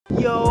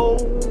Yo,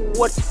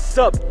 what's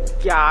up,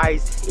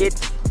 guys?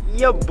 It's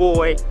your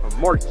boy,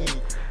 Marky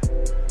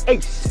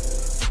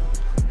Ace.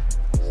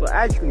 So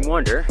as you can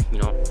wonder,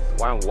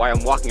 why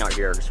I'm walking out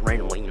here just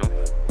randomly, in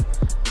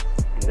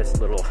this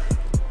little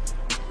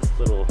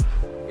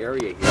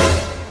area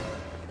here.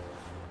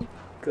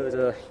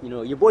 Because,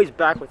 your boy's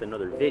back with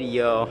another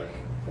video,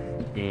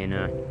 and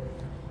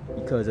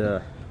because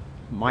one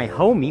of my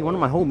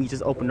homies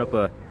just opened up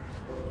a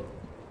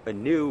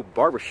new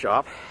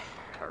barbershop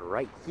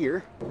right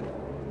here.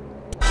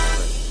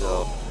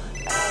 So,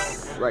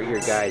 right here,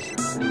 guys,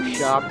 new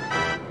shop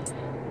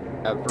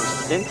ever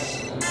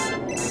since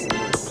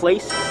the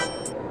place.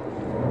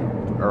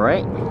 All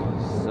right,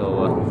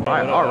 so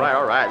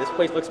all right. This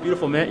place looks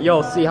beautiful, man.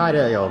 Yo, say hi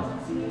to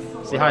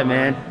say hi,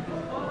 man.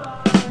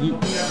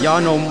 Y'all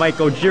know Mike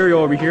Ojirio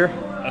over here.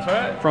 That's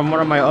right. From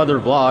one of my other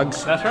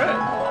vlogs. That's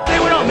right.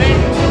 Hey, what up,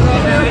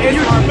 man?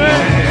 YouTube,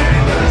 man.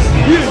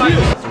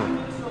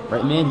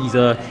 Right, man. He's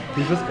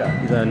this guy.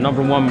 He's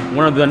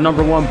one of the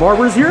number one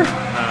barbers here.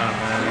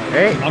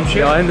 Hey, I'm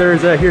sure. And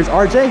here's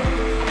RJ.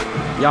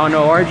 Y'all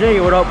know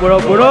RJ. What up?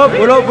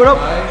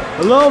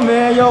 Hello,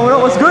 man. Yo, what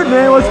up? What's good,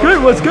 man? What's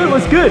good? What's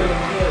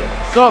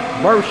up?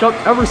 Barbershop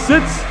ever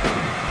since.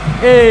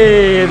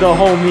 Hey, the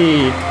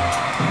homie.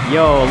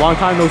 Yo, long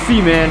time no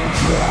see, man.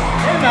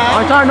 Hey, man.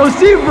 Long time no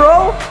see,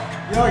 bro.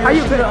 Yo, how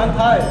you been?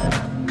 Untied.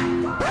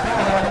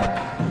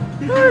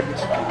 What?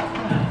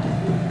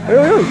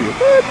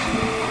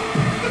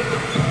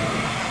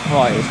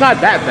 Oh, it's not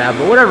that bad,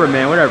 but whatever,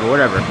 man.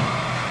 Whatever.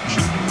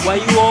 Why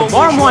you all?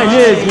 Bottom line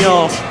is,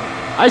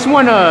 I just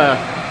want to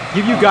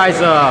give you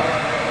guys a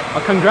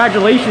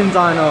congratulations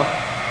on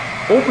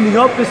opening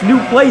up this new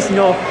place.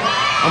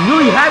 I'm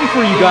really happy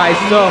for you guys.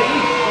 So,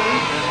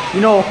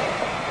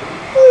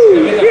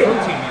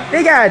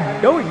 they got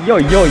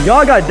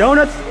y'all got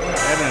donuts.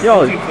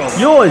 Yo,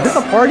 is this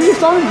a party or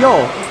something?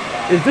 Yo,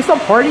 is this a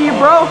party,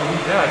 bro?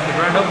 Yeah, it's the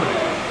grand opening.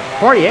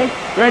 Party, eh?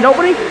 Grand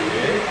opening?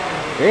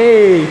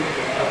 Hey.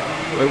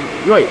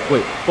 Wait.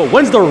 But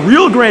when's the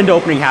real grand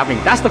opening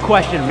happening? That's the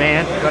question,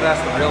 man. You gotta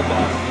ask the real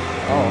boss.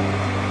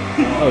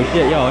 Oh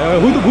shit, yo,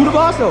 who the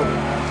boss though?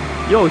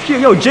 Yo, shit,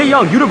 yo, Jay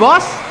Young, you the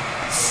boss?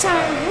 Say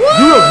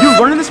what? You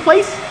running this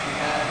place?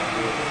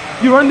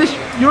 You running this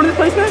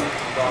place, man?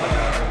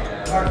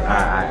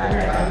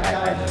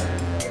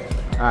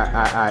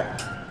 Alright.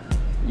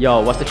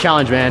 Yo, what's the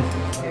challenge, man?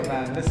 Hey,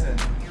 man, listen.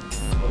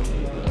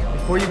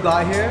 Before you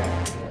got here,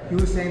 he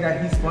was saying that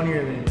he's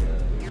funnier than you.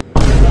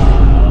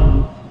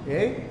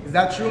 Hey, is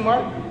that true,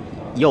 Mark?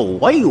 Yo,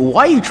 why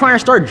are you trying to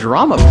start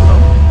drama, bro?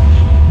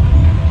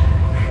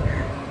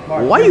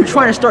 Mark, why are you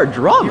trying to start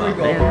drama, Here we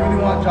go. man? If you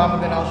really want drama,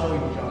 then I'll show you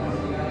drama.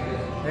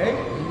 Hey, you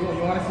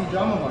want to see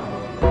drama, Mark?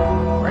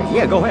 Right,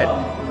 yeah, go ahead.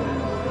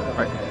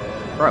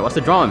 Alright, what's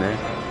the drama, man?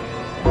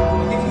 He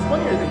thinks he's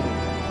funnier than you.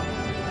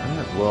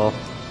 Well,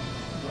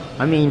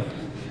 I mean,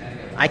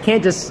 I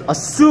can't just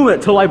assume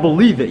it till I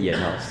believe it,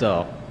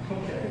 so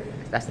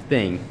that's the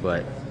thing,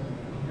 but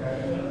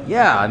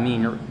yeah, I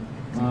mean,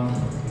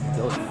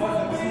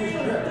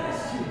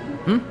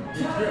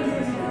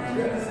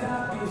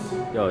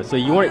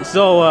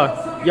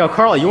 yo,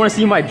 Carl, you want to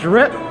see my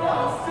drip?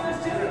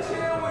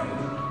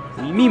 What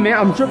do you mean, man?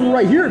 I'm dripping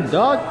right here,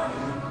 dog.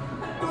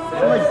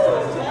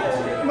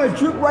 My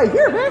drip right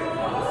here, man.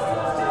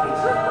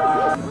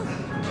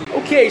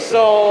 Okay,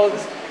 so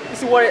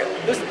this is what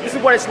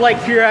it's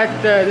like here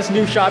at this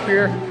new shop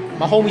here,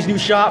 my homie's new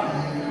shop.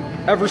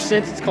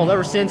 It's called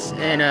Ever Since,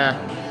 and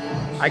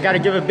I gotta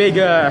give a big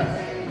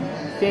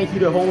thank you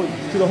to the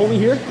homie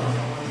here,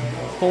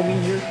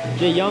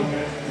 Jay Young.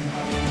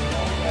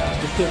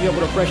 Just hit me up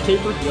with a fresh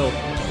taper. Yo,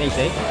 thanks,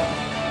 eh?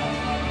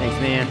 Thanks,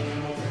 man.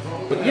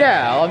 But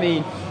yeah,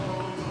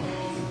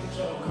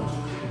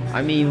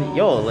 I mean,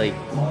 yo, like,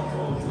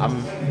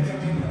 I'm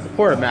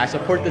supportive, man. I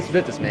support this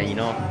business, man.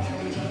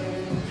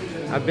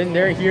 I've been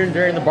here and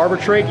there in the barber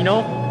trade, and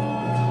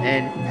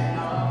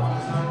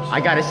I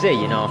gotta say,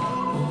 we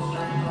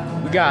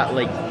got,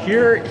 like,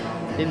 here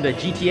in the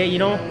GTA,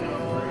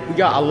 we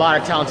got a lot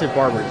of talented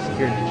barbers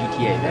here in the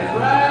GTA,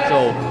 man.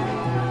 So,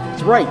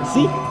 it's right,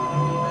 see?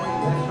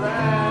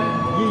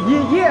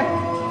 Yeah.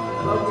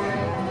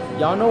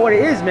 Y'all know what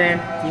it is, man,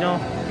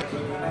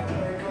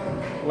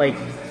 like,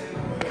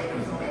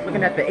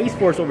 looking at the Ace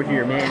Force over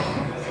here, man.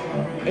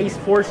 Ace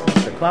Force,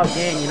 the Cloud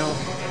Gang,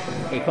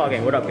 Hey, Cloud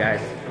Gang, what up,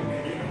 guys?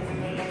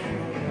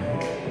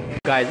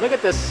 Guys, look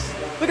at this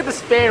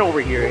fan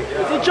over here.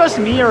 Is it just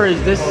me, or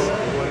is this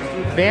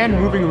fan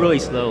moving really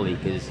slowly?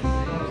 Because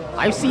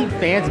I've seen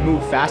fans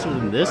move faster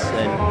than this,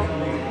 and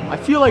I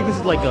feel like this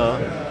is like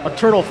a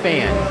turtle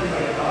fan.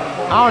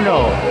 I don't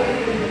know.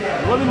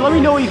 Let me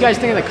know what you guys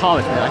think in the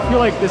comments, man. I feel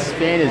like this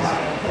fan is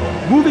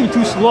moving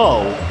too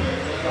slow.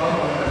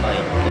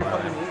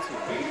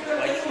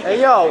 Hey,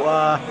 yo,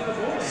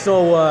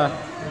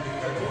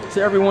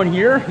 to everyone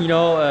here,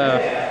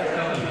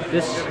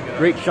 this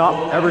great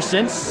shop Ever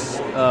Since.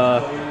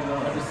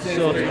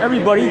 So to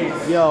everybody,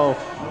 yo,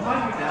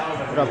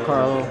 what up,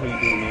 Carlo? How you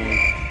doing, man?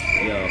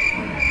 Yo,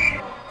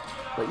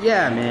 but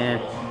yeah,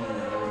 man.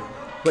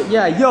 But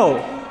yeah, yo,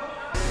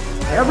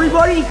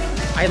 Everybody,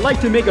 I'd like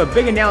to make a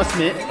big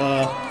announcement.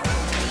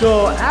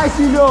 So as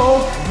you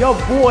know, your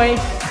boy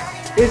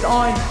is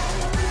on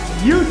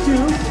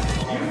YouTube,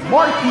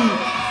 Marky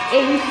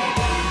 8.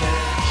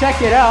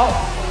 Check it out.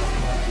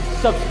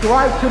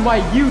 Subscribe to my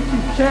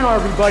YouTube channel,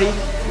 everybody.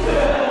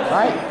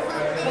 Alright?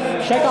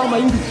 Check out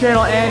my YouTube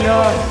channel and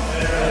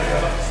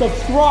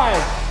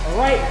subscribe.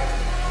 Alright?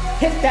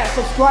 Hit that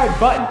subscribe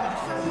button.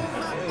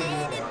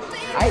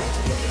 Alright?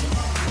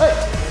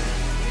 Hey!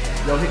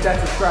 Yo, hit that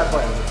subscribe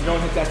button. If you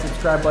don't hit that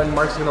subscribe button,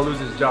 Mark's gonna lose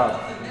his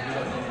job.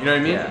 You know what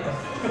I mean? Yeah.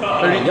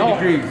 32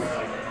 degrees.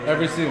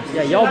 Ever since.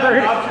 Yeah, y'all better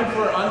hit it. Option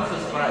for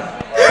unsubscribe.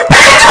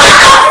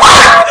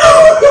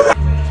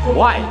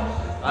 Why?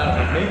 I don't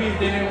know. Maybe if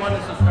they didn't want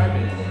to subscribe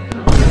it.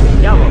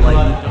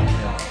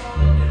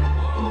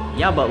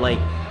 Yeah, but like,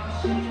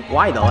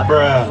 why though?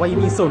 Why you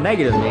being so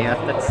negative, man?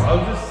 That's I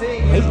was just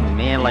saying. hating,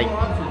 man.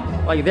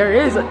 Like there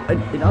is an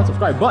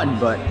unsubscribe button,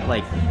 but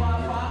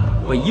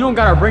you don't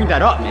gotta bring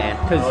that up, man.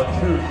 Cause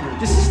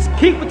just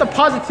keep with the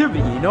positivity,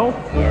 you know?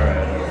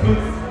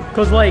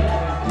 Cause like,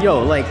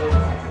 yo, like,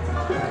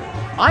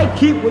 I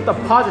keep with the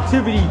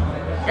positivity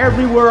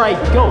everywhere I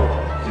go.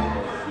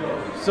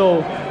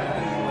 So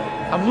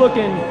I'm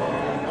looking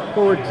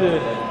forward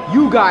to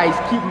you guys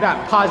keeping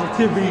that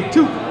positivity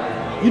too.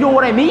 You know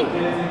what I mean?